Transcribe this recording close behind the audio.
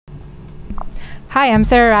Hi, I'm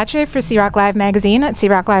Sarah Ratche for C-Rock Live magazine at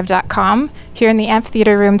crocklive.com, here in the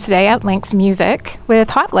amphitheater room today at LYNX Music with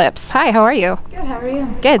Hot Lips. Hi, how are you? Good, how are you?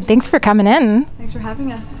 Good, thanks for coming in. Thanks for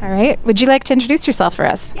having us. All right, would you like to introduce yourself for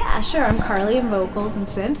us? Yeah, sure. I'm Carly on vocals and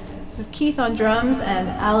synth. This is Keith on drums and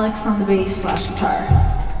Alex on the bass/guitar.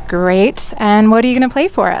 Great, and what are you going to play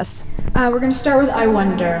for us? We're going to start with I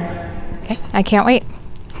Wonder. Okay, I can't wait.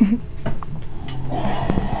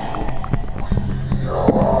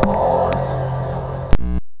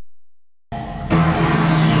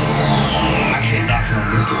 Knocking on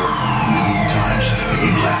your door a million times and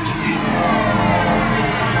you laughed at me.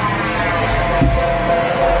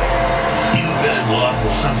 You've been in love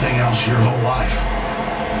with something else your whole life.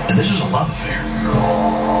 And this is a love affair.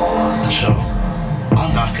 And so,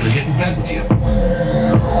 I'm not going to get in bed with you.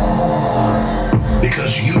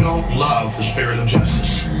 Because you don't love the spirit of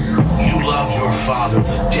justice. You love your father,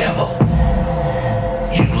 the devil.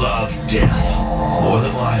 You love death more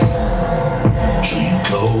than life. So you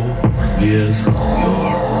go with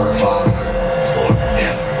your father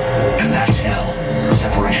forever. And that's hell.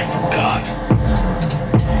 Separation from God.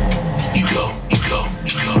 You go, you go,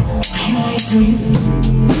 you go. Can't wait till you...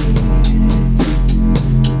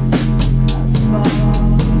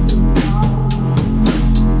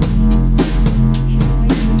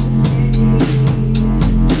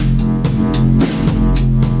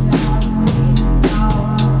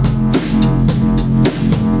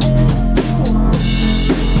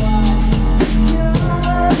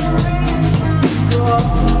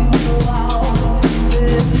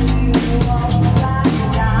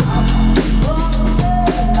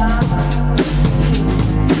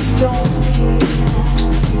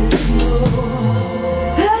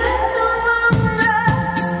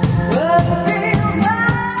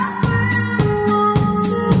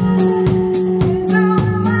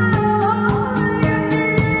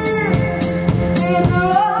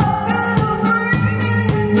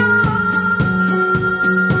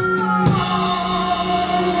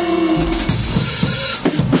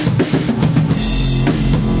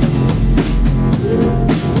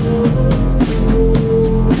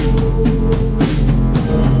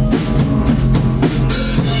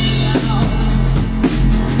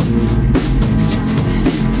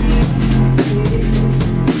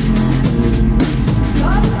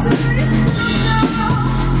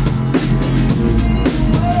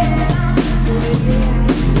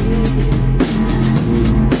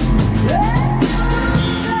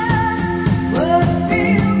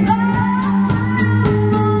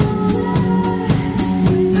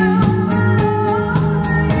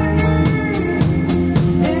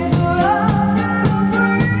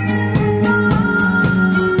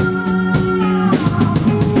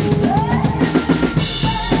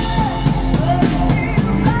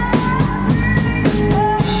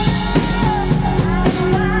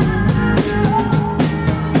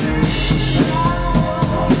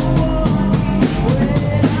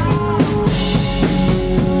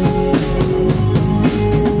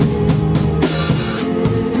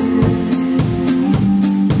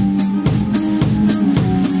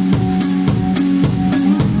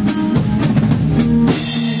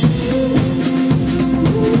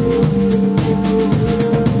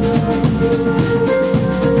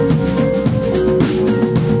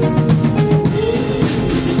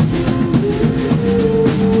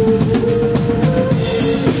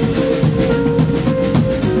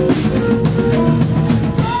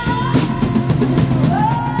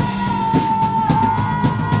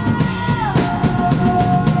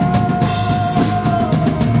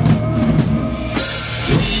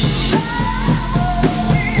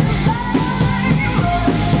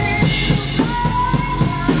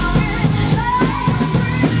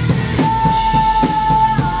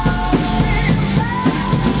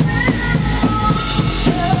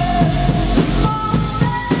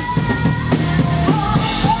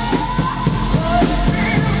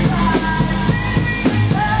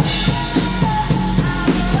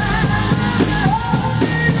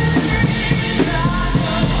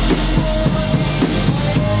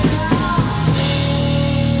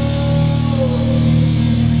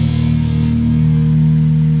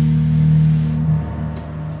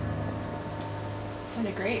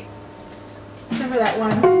 Sounded great. Except for that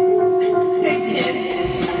one.